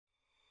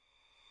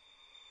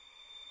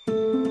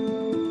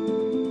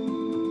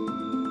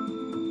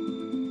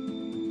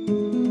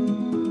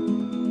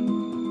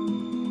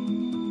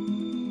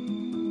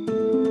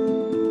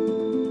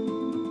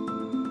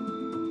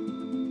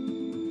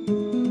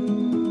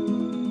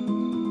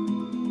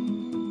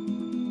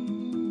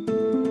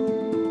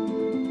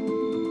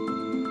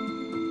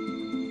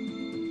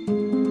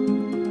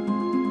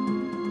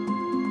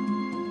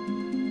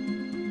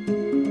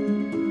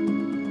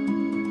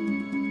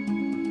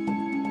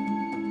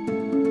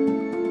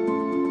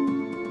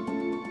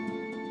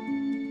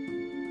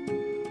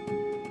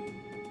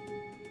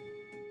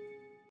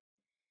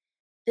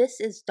This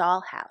is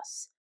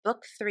Dollhouse,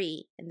 Book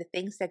 3 in the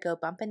Things That Go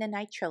Bump in the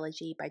Night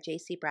trilogy by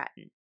J.C.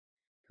 Bratton.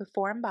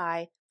 Performed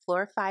by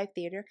Floor 5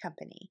 Theater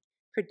Company.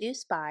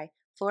 Produced by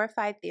Floor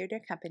 5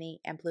 Theater Company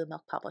and Blue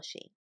Milk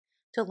Publishing.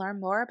 To learn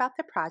more about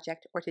the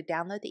project or to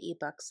download the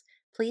ebooks,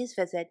 please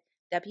visit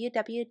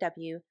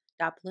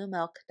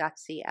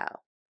www.bluemilk.co.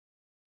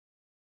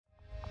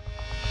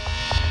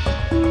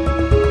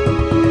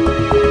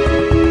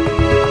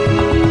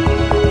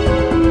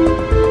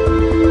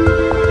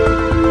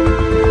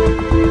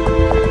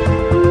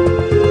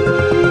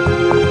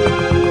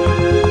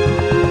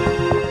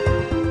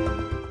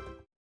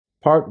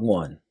 Part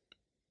 1.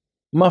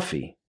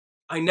 Muffy.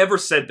 I never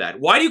said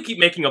that. Why do you keep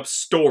making up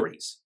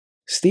stories?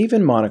 Steve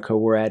and Monica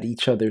were at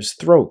each other's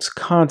throats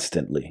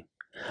constantly.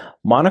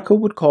 Monica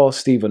would call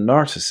Steve a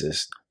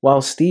narcissist,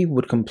 while Steve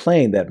would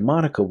complain that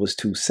Monica was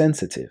too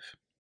sensitive.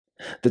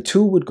 The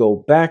two would go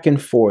back and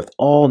forth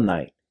all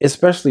night,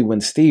 especially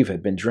when Steve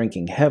had been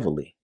drinking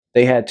heavily.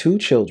 They had 2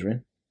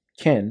 children,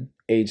 Ken,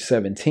 age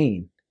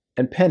 17,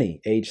 and Penny,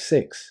 age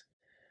 6.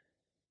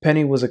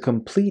 Penny was a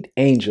complete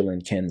angel in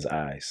Ken's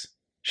eyes.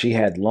 She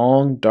had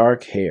long,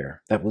 dark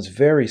hair that was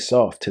very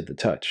soft to the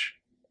touch.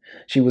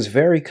 She was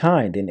very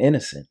kind and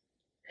innocent.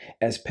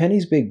 As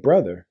Penny's big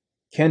brother,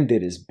 Ken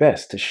did his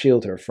best to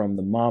shield her from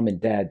the mom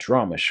and dad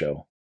drama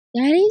show.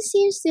 Daddy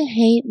seems to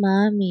hate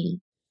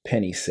Mommy,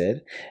 Penny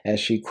said as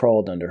she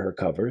crawled under her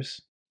covers.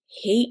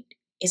 Hate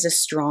is a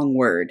strong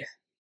word.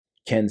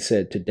 Ken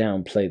said to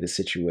downplay the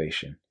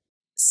situation.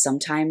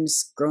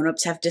 Sometimes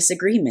grown-ups have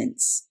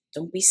disagreements.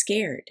 Don't be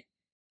scared.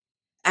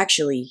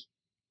 Actually,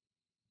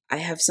 I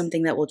have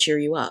something that will cheer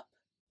you up.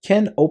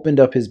 Ken opened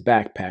up his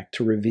backpack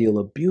to reveal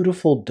a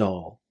beautiful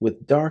doll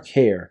with dark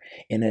hair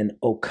in an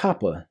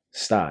okappa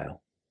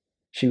style.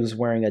 She was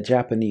wearing a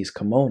Japanese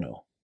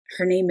kimono.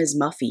 Her name is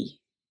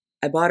Muffy.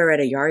 I bought her at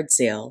a yard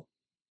sale.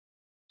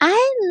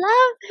 I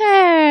love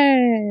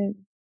her!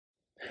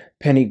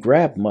 Penny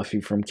grabbed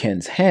Muffy from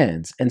Ken's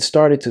hands and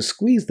started to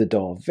squeeze the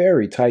doll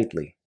very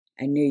tightly.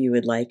 I knew you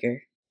would like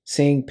her.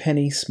 Seeing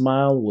Penny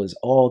smile was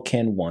all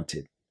Ken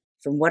wanted.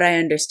 From what I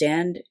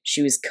understand,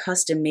 she was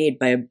custom made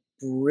by a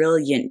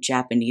brilliant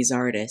Japanese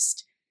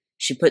artist.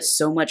 She put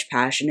so much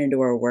passion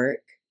into her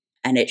work,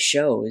 and it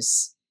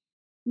shows.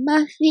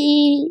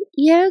 Muffy,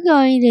 you're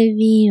going to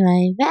be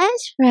my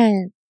best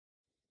friend,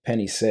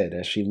 Penny said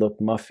as she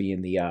looked Muffy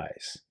in the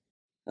eyes.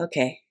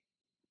 Okay,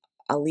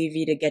 I'll leave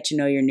you to get to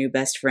know your new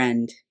best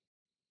friend.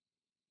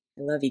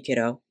 I love you,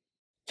 kiddo.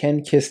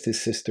 Ken kissed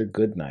his sister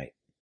goodnight.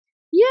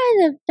 You're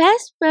the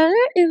best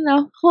brother in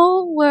the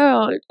whole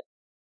world.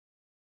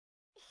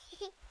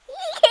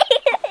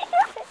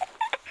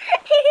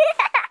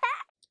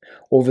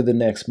 Over the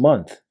next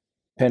month,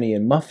 Penny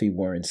and Muffy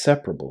were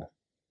inseparable.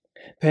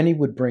 Penny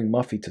would bring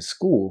Muffy to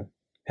school,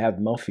 have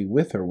Muffy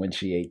with her when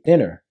she ate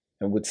dinner,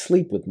 and would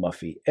sleep with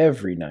Muffy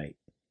every night.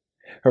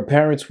 Her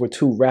parents were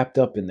too wrapped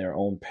up in their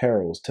own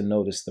perils to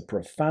notice the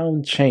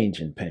profound change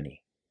in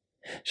Penny.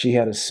 She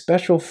had a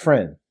special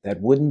friend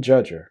that wouldn't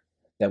judge her,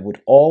 that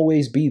would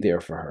always be there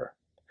for her.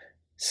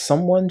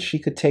 Someone she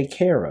could take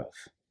care of.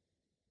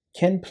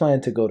 Ken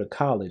planned to go to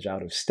college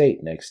out of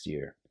state next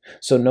year,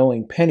 so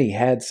knowing Penny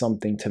had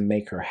something to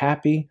make her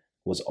happy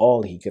was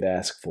all he could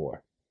ask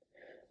for.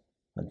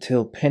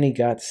 Until Penny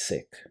got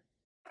sick.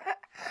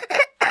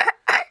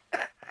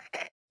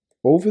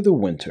 Over the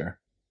winter,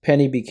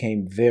 Penny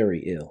became very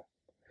ill.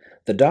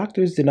 The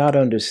doctors did not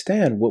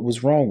understand what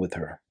was wrong with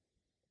her.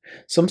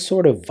 Some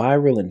sort of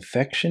viral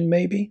infection,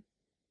 maybe?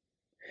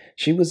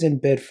 She was in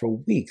bed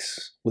for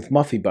weeks with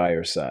Muffy by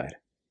her side.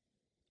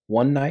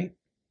 One night,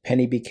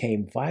 Penny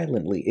became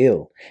violently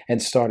ill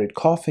and started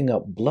coughing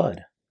up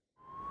blood.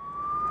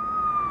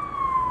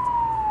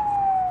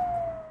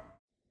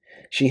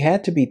 She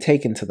had to be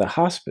taken to the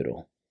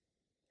hospital.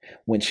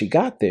 When she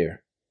got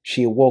there,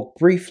 she awoke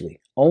briefly,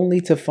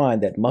 only to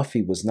find that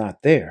Muffy was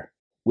not there.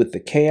 With the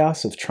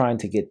chaos of trying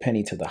to get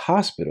Penny to the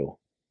hospital,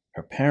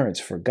 her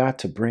parents forgot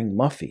to bring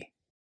Muffy.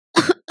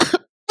 I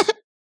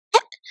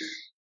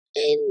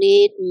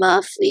need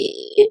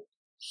Muffy.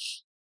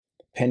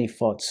 Penny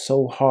fought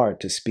so hard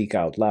to speak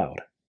out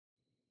loud.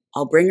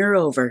 I'll bring her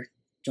over.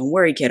 Don't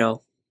worry,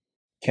 kiddo.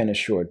 Ken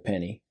assured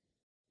Penny.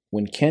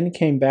 When Ken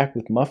came back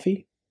with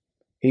Muffy,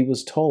 he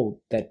was told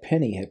that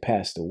Penny had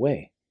passed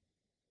away.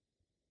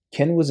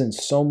 Ken was in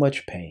so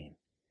much pain.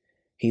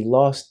 He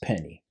lost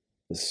Penny,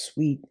 the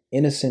sweet,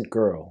 innocent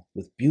girl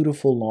with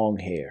beautiful long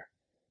hair,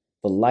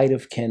 the light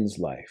of Ken's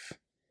life.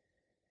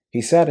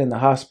 He sat in the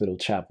hospital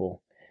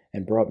chapel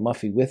and brought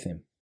Muffy with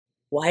him.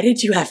 Why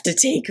did you have to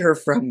take her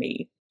from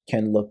me?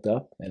 Ken looked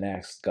up and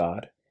asked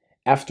God.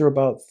 After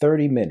about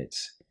 30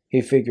 minutes,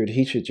 he figured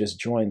he should just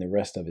join the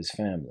rest of his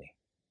family.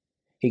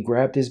 He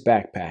grabbed his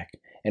backpack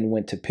and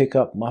went to pick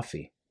up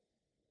Muffy,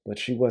 but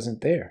she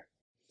wasn't there.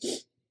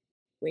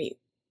 Wait,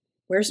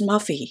 where's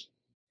Muffy?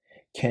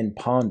 Ken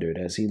pondered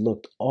as he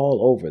looked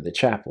all over the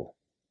chapel.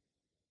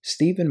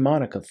 Steve and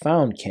Monica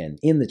found Ken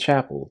in the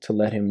chapel to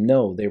let him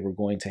know they were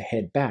going to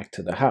head back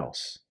to the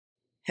house.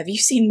 Have you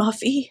seen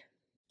Muffy?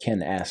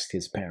 Ken asked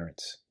his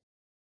parents.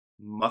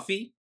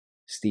 Muffy?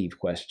 Steve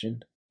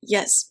questioned.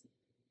 Yes,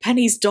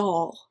 Penny's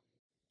doll.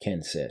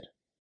 Ken said.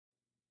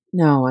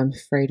 No, I'm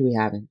afraid we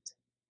haven't.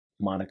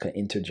 Monica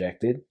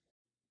interjected.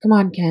 Come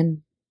on,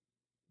 Ken.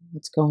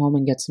 Let's go home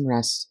and get some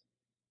rest.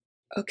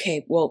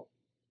 Okay, well,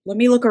 let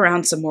me look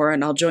around some more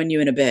and I'll join you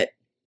in a bit.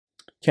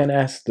 Ken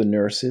asked the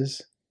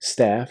nurses,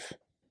 staff,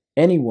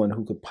 anyone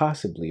who could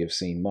possibly have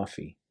seen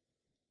Muffy.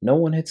 No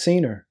one had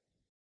seen her.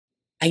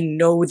 I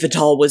know the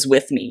doll was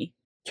with me.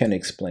 Ken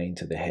explained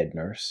to the head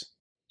nurse.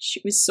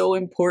 She was so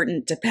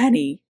important to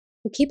Penny.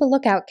 We'll keep a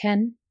lookout,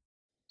 Ken.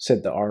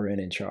 Said the RN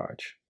in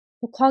charge.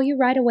 We'll call you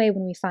right away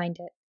when we find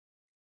it.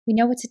 We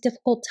know it's a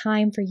difficult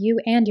time for you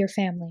and your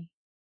family.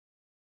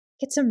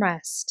 Get some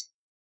rest.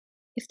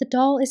 If the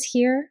doll is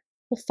here,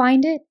 we'll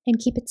find it and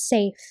keep it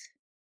safe.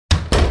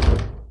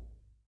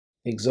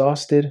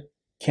 Exhausted,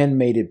 Ken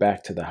made it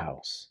back to the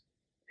house.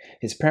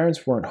 His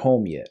parents weren't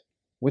home yet,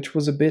 which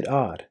was a bit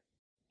odd.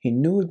 He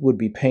knew it would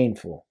be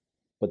painful,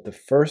 but the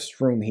first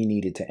room he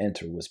needed to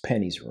enter was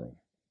Penny's room.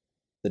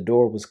 The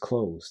door was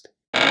closed.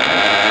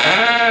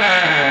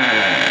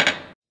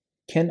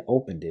 Ken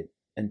opened it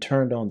and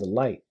turned on the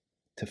light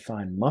to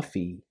find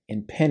Muffy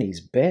in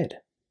Penny's bed.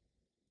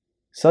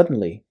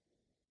 Suddenly,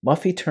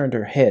 Muffy turned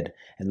her head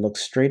and looked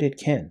straight at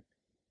Ken.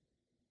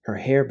 Her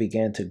hair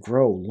began to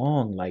grow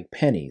long like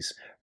Penny's,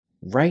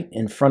 right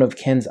in front of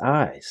Ken's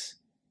eyes.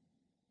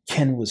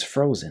 Ken was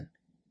frozen,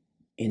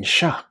 in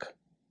shock.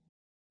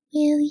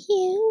 Will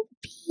you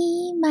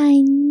be my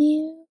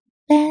new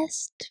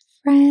best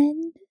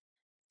friend?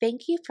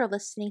 Thank you for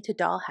listening to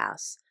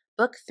Dollhouse,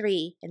 Book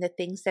 3 in the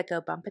Things That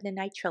Go Bump in the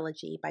Night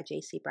trilogy by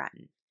J.C.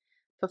 Bratton.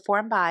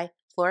 Performed by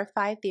Floor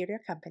 5 Theater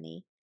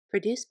Company.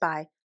 Produced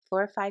by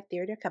Floor 5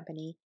 Theater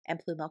Company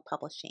and Blue Milk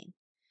Publishing.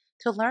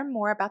 To learn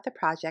more about the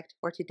project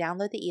or to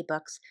download the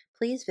ebooks,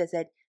 please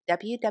visit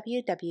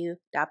www.bluemilk.co.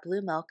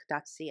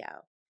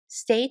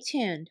 Stay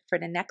tuned for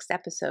the next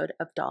episode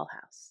of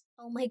Dollhouse.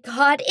 Oh my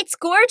god, it's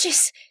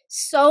gorgeous!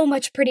 So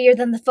much prettier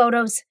than the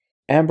photos.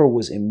 Amber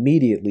was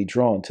immediately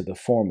drawn to the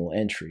formal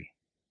entry.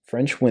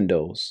 French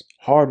windows,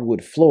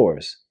 hardwood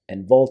floors,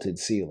 and vaulted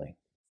ceiling.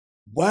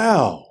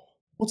 Wow!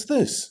 What's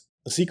this?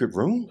 A secret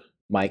room?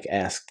 Mike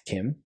asked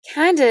Kim.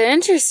 Kinda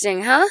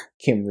interesting, huh?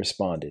 Kim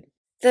responded.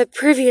 The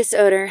previous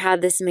owner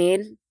had this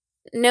made.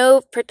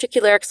 No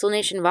particular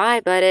explanation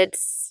why, but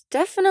it's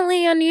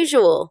definitely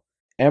unusual.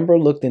 Amber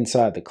looked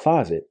inside the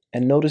closet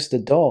and noticed a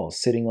doll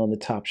sitting on the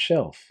top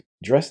shelf,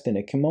 dressed in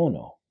a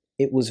kimono.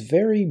 It was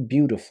very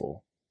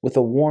beautiful, with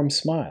a warm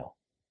smile.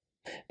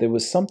 There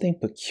was something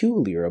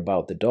peculiar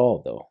about the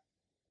doll, though.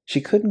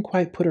 She couldn't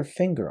quite put her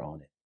finger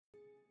on it.